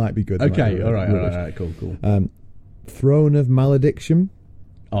 so I think it might be good. Okay, all right, cool. Throne of Malediction.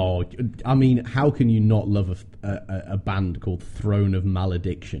 Oh, I mean, how can you not love a band called Throne of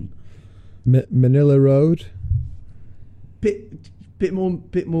Malediction? Manila Road. Bit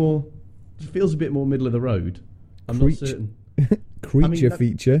more. Feels a bit more middle of the road. I'm not certain. Creature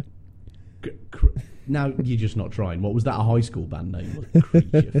Feature. Now you're just not trying. What was that? A high school band name?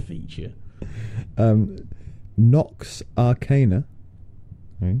 Creature Feature. Nox Arcana.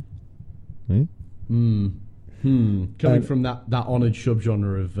 Coming from that honoured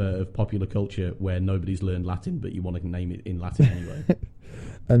subgenre of popular culture where nobody's learned Latin, but you want to name it in Latin anyway.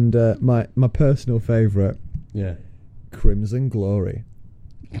 And my personal favourite. Yeah. Crimson Glory.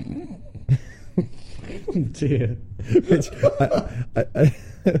 Dear. Which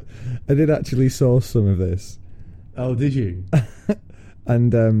I did actually source some of this. Oh, did you?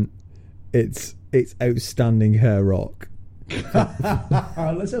 And it's outstanding hair rock.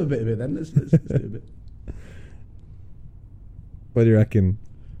 Let's have a bit of it then. Let's do a bit. What do you reckon?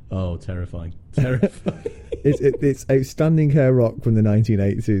 Oh, terrifying. It's outstanding hair rock from the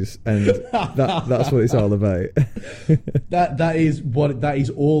 1980s, and that's what it's all about. that is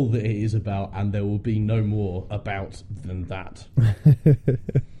all that it is about, and there will be no more about than that.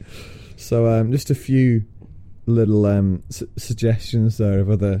 So just a few little suggestions there of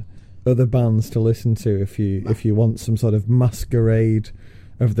other bands to listen to if you want some sort of masquerade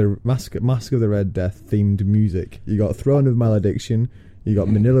of the Mask of the Red Death themed music. You got Throne of Malediction, you got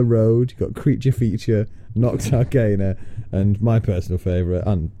Manila Road, you got Creature Feature, Nox Arcana, and my personal favourite,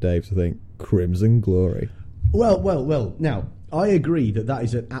 and Dave's, I think, Crimson Glory. Well. Now, I agree that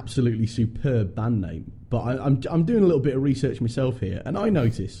is an absolutely superb band name, but I'm doing a little bit of research myself here, and I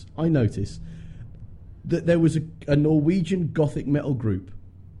notice that there was a Norwegian gothic metal group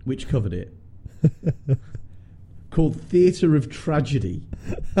which covered it called Theatre of Tragedy.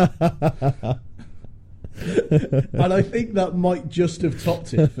 And I think that might just have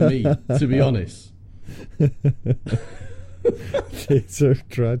topped it for me, to be honest. Theatre of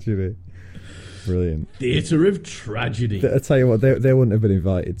Tragedy. Brilliant. Theatre of Tragedy. I tell you what, they wouldn't have been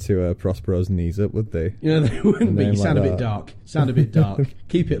invited to Prospero's Knees Up, would they? Yeah, they wouldn't be. You sound a bit dark.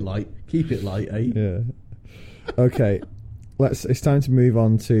 Keep it light, eh? Yeah. Okay. It's time to move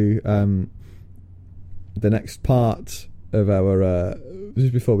on to the next part of our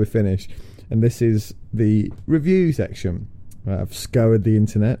just before we finish, and this is the review section. I've scoured the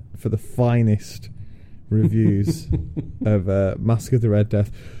internet for the finest reviews of Mask of the Red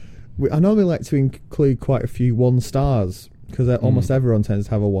Death. I normally like to include quite a few 1 stars because almost everyone tends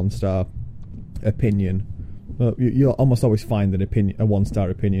to have a 1-star opinion. Well, you'll almost always find a 1-star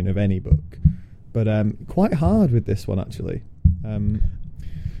opinion of any book, but quite hard with this one actually.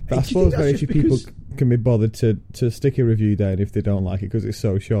 But I suppose very few people can be bothered to stick a review down if they don't like it because it's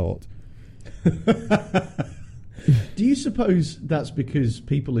so short. Do you suppose that's because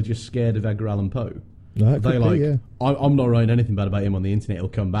people are just scared of Edgar Allan Poe? No, yeah. I'm not writing anything bad about him on the internet. He'll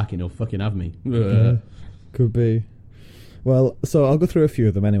come back and he'll fucking have me. Yeah, could be. Well, so I'll go through a few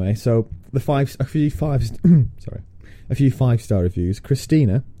of them anyway. So a few 5-star reviews.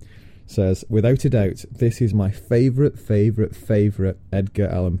 Christina says, without a doubt, this is my favourite Edgar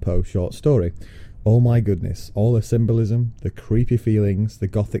Allan Poe short story. Oh my goodness, all the symbolism, the creepy feelings, the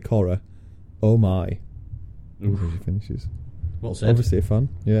gothic horror. Oh my. She finishes. Well said. Obviously a fan.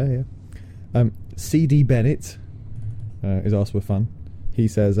 Yeah. C.D. Bennett is also a fan. He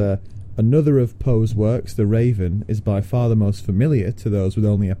says, another of Poe's works, The Raven, is by far the most familiar to those with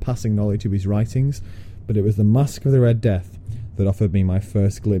only a passing knowledge of his writings, but it was The Mask of the Red Death that offered me my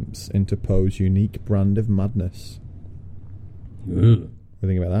first glimpse into Poe's unique brand of madness. Ugh. What do you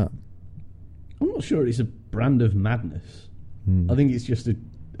think about that? I'm not sure it's a brand of madness. I think it's just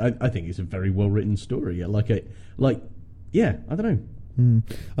I think it's a very well written story. Yeah, I don't know.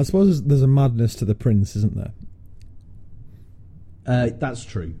 I suppose there's a madness to the prince, isn't there? That's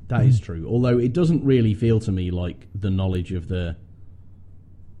true. That is true. Although it doesn't really feel to me like the knowledge of the.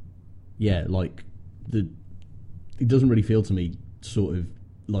 Yeah, like the. It doesn't really feel to me sort of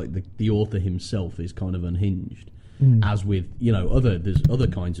like the author himself is kind of unhinged, as with there's other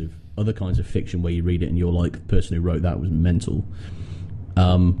kinds of fiction where you read it and you're like, the person who wrote that was mental.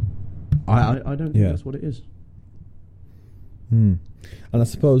 I don't think that's what it is. And I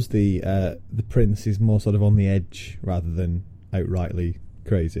suppose the prince is more sort of on the edge rather than outrightly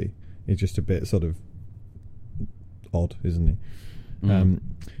crazy. He's just a bit sort of odd, isn't he?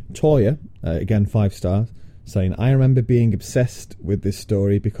 Toya, again 5 stars, saying, I remember being obsessed with this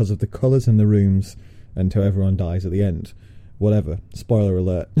story because of the colours in the rooms and how everyone dies at the end. Whatever. Spoiler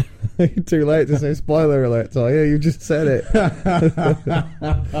alert. Too late to say spoiler alert, Toya. You just said it.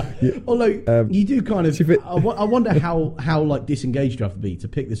 Although you do kind of. I wonder how like disengaged you have to be to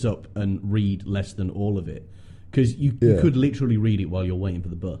pick this up and read less than all of it, because you could literally read it while you're waiting for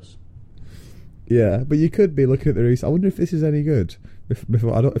the bus. Yeah, but you could be looking at the release. I wonder if this is any good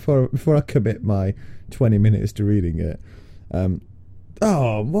before I commit my 20 minutes to reading it.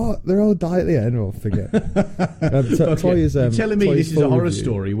 Oh, what? They're all die at the end? Oh, forget. Toya's, you're telling me Toya's this is a horror review.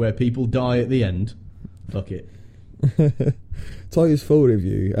 story where people die at the end? Fuck it. Toya's full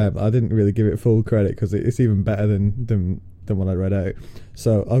review, I didn't really give it full credit because it's even better than what I read out.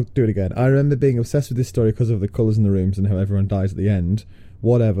 So I'll do it again. I remember being obsessed with this story because of the colours in the rooms and how everyone dies at the end.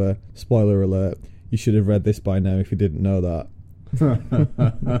 Whatever. Spoiler alert. You should have read this by now if you didn't know that.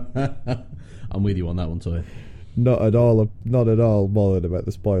 I'm with you on that one, Toya. Not at all bothered about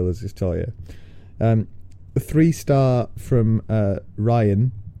the spoilers, just tell you. A 3-star from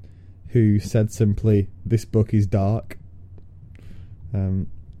Ryan, who said simply, "This book is dark."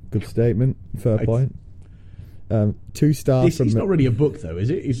 Good statement, fair point. 2-star from. It's not really a book, though, is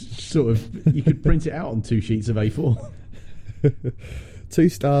it? It's sort of you could print it out on 2 sheets of A4.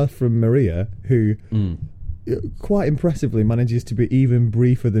 2-star from Maria, who quite impressively manages to be even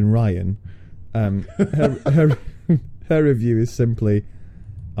briefer than Ryan. Her review is simply,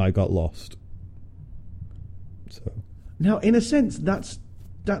 I got lost. So now, in a sense, that's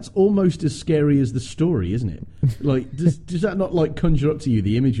almost as scary as the story, isn't it? Like, does that not like conjure up to you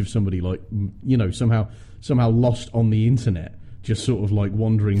the image of somebody like somehow lost on the internet, just sort of like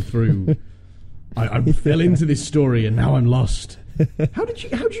wandering through? I fell into this story and now I'm lost. How did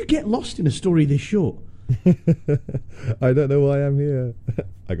you get lost in a story this short? I don't know why I'm here.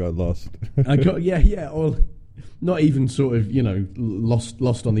 I got lost. Or not even sort of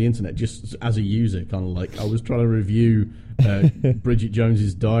lost on the internet, just as a user, kind of like I was trying to review Bridget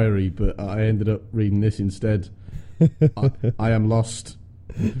Jones's Diary, but I ended up reading this instead. I am lost.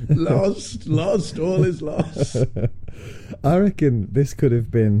 Lost, all is lost. I reckon this could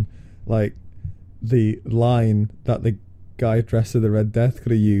have been like the line that the guy dressed as the Red Death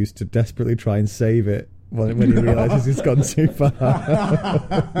could have used to desperately try and save it when he realises it's gone too far.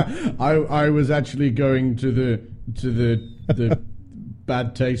 I was actually going to the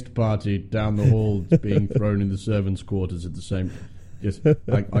bad taste party down the hall, being thrown in the servants' quarters at the same. Yes,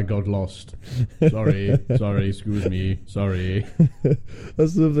 I got lost. Sorry, excuse me, sorry.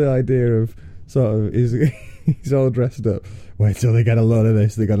 That's the idea of sort of he's all dressed up. Wait till they get a load of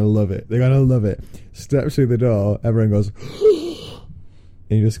this. They're gonna love it. They're gonna love it. Steps through the door. Everyone goes.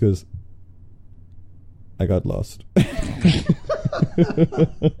 And he just goes. I got lost.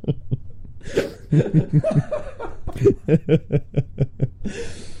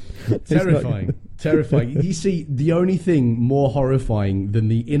 Terrifying. You see, the only thing more horrifying than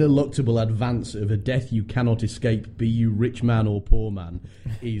the ineluctable advance of a death you cannot escape, be you rich man or poor man,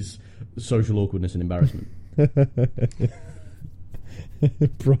 is social awkwardness and embarrassment.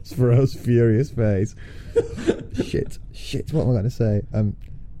 Prospero's furious face. Shit, what am I going to say?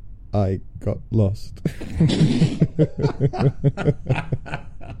 I got lost.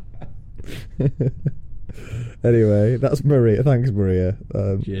 Anyway, that's Maria. Thanks, Maria.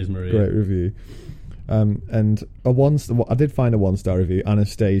 Cheers, Maria. Great review. And I did find a 1-star review.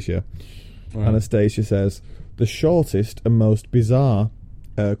 Anastasia. Right. Anastasia says, the shortest and most bizarre,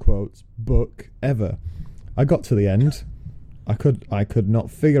 quotes, book ever. I got to the end. I could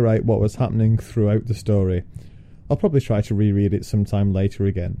not figure out what was happening throughout the story. I'll probably try to reread it sometime later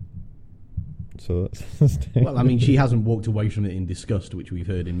again. So that's well, I mean, she hasn't walked away from it in disgust, which we've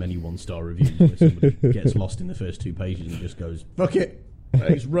heard in many 1-star reviews, where somebody gets lost in the first 2 pages and just goes, "Fuck it,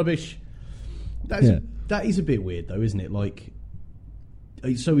 it's rubbish." That is a bit weird, though, isn't it? Like,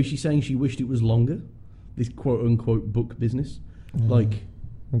 so is she saying she wished it was longer? This quote unquote book business, like,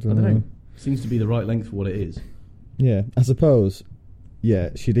 I don't know. Seems to be the right length for what it is. Yeah, I suppose. Yeah,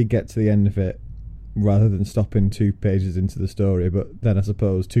 she did get to the end of it rather than stopping 2 pages into the story, but then I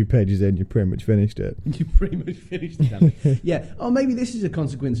suppose 2 pages in, you pretty much finished it. You pretty much finished it. Yeah. Oh, maybe this is a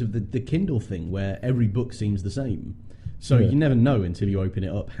consequence of the Kindle thing, where every book seems the same. So you never know until you open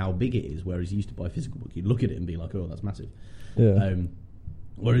it up how big it is, whereas you used to buy a physical book, you'd look at it and be like, oh, that's massive. Yeah.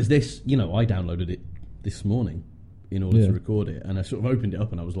 Whereas this, I downloaded it this morning in order to record it, and I sort of opened it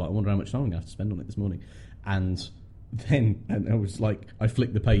up and I was like, I wonder how much time I'm going to have to spend on it this morning. And I was like, I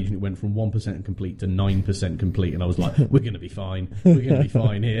flicked the page and it went from 1% complete to 9% complete, and I was like, we're going to be fine. We're going to be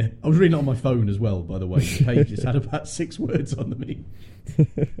fine here. I was reading it on my phone as well, by the way. The page just had about 6 words on me.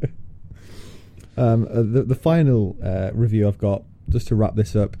 The final review I've got, just to wrap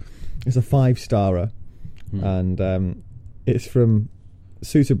this up, is a 5-starer, and it's from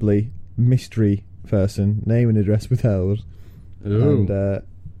suitably mystery person, name and address withheld. And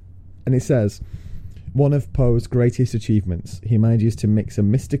it says, one of Poe's greatest achievements, he manages to mix a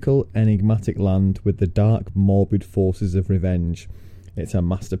mystical, enigmatic land with the dark, morbid forces of revenge. It's a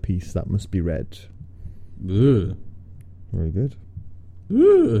masterpiece that must be read. Ugh. Very good.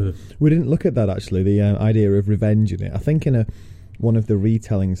 Ugh. We didn't look at that, actually, the idea of revenge in it. I think in one of the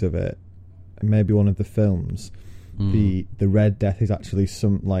retellings of it, maybe one of the films, the Red Death is actually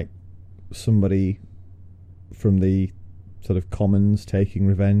somebody from the sort of commons taking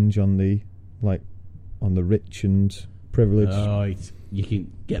revenge on the rich and privileged. Oh, you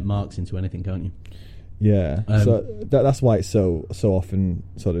can get marks into anything, can't you? Yeah, so that's why it's so often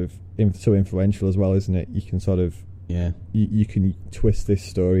sort of so influential as well, isn't it? You can sort of you can twist this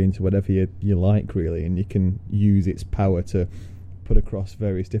story into whatever you like, really, and you can use its power to put across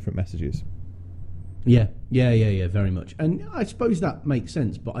various different messages. Yeah, very much. And I suppose that makes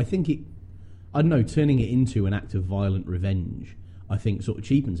sense, but I think I don't know, turning it into an act of violent revenge, I think sort of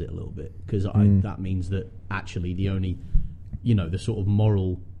cheapens it a little bit, because that means that actually the only, the sort of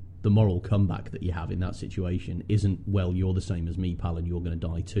moral comeback that you have in that situation isn't, well, you're the same as me, pal, and you're going to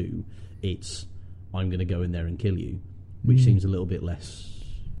die too. It's, I'm going to go in there and kill you, which seems a little bit less,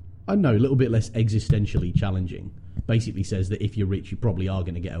 a little bit less existentially challenging. Basically says that if you're rich, you probably are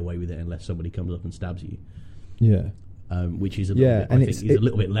going to get away with it unless somebody comes up and stabs you. Yeah. Which is a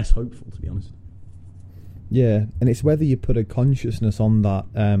little bit less hopeful, to be honest. Yeah, and it's whether you put a consciousness on that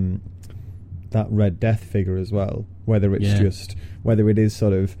that Red Death figure as well, whether it's whether it is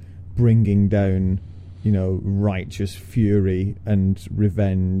sort of bringing down, righteous fury and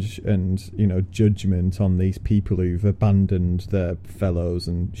revenge and, judgment on these people who've abandoned their fellows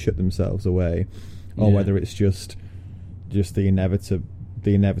and shut themselves away, or whether it's just the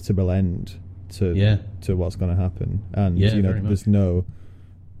inevitable end to what's going to happen. And there's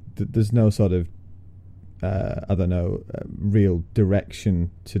no sort of real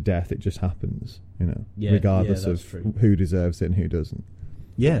direction to death. It just happens, regardless of who deserves it and who doesn't.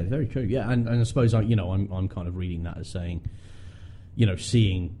 Yeah, very true. Yeah, and I suppose I'm kind of reading that as saying,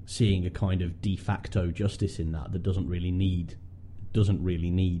 seeing a kind of de facto justice in that doesn't really need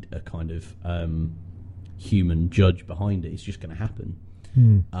a kind of human judge behind it. It's just going to happen.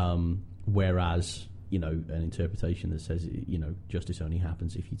 Whereas an interpretation that says justice only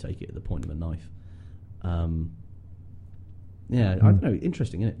happens if you take it at the point of a knife. I don't know.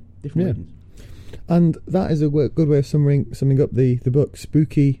 Interesting, isn't it? Different reasons. And that is a good way of summing up the book.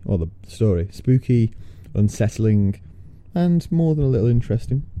 Spooky, or the story. Spooky, unsettling, and more than a little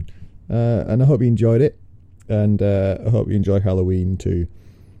interesting. And I hope you enjoyed it. And I hope you enjoy Halloween too.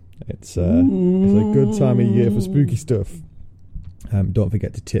 It's a good time of year for spooky stuff. Don't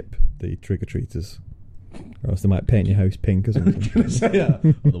forget to tip the trick-or-treaters, or else they might paint your house pink or something. I was going to say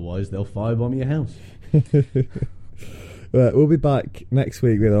that. Otherwise, they'll firebomb your house. We'll be back next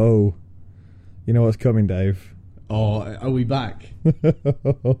week with, you know what's coming, Dave? Oh, are we back?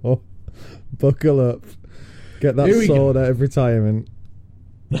 Buckle up. Get that sword out of retirement.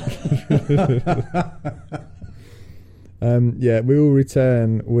 We will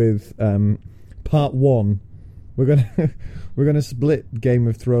return with part 1. We're gonna split Game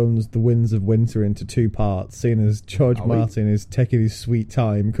of Thrones: The Winds of Winter into 2 parts, seeing as George Martin is taking his sweet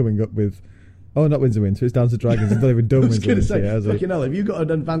time coming up with. Oh, not Winds of Winter, it's Dance of Dragons. He's not even done Winds of Winter yet, has he? Fucking hell, have you got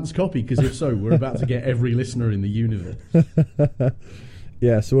an advanced copy? Because if so, we're about to get every listener in the universe.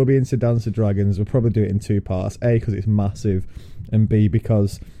 Yeah, so we'll be into Dance of Dragons. We'll probably do it in 2 parts. A, because it's massive, and B,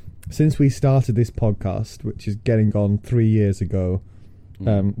 because since we started this podcast, which is getting on 3 years ago,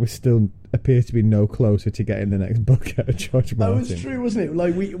 we still appear to be no closer to getting the next book out of George Martin. That was true, wasn't it?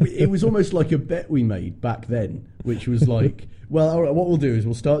 Like it was almost like a bet we made back then, which was like, well, all right, what we'll do is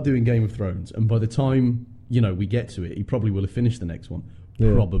we'll start doing Game of Thrones, and by the time we get to it, he probably will have finished the next one.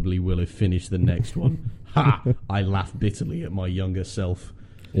 Yeah. Probably will have finished the next one. Ha! I laugh bitterly at my younger self.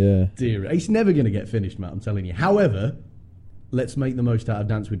 Yeah, dear, it's never going to get finished, Matt. I'm telling you. However, let's make the most out of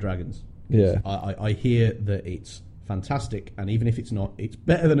Dance with Dragons. Yeah, I hear that it's fantastic, and even if it's not, it's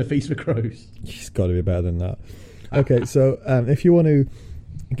better than A Feast for Crows. It's got to be better than that. Okay, so if you want to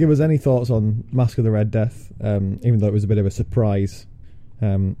give us any thoughts on Mask of the Red Death, even though it was a bit of a surprise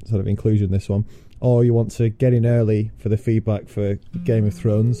sort of inclusion, this one, or you want to get in early for the feedback for Game of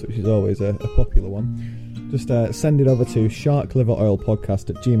Thrones, which is always a popular one, just send it over to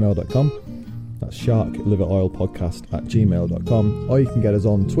sharkliveroilpodcast@gmail.com. That's sharkliveroilpodcast@gmail.com, or you can get us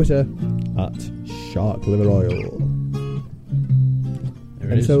on Twitter @sharkliveroil.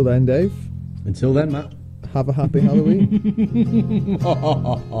 Until then, Dave. Until then, Matt. Have a happy Halloween.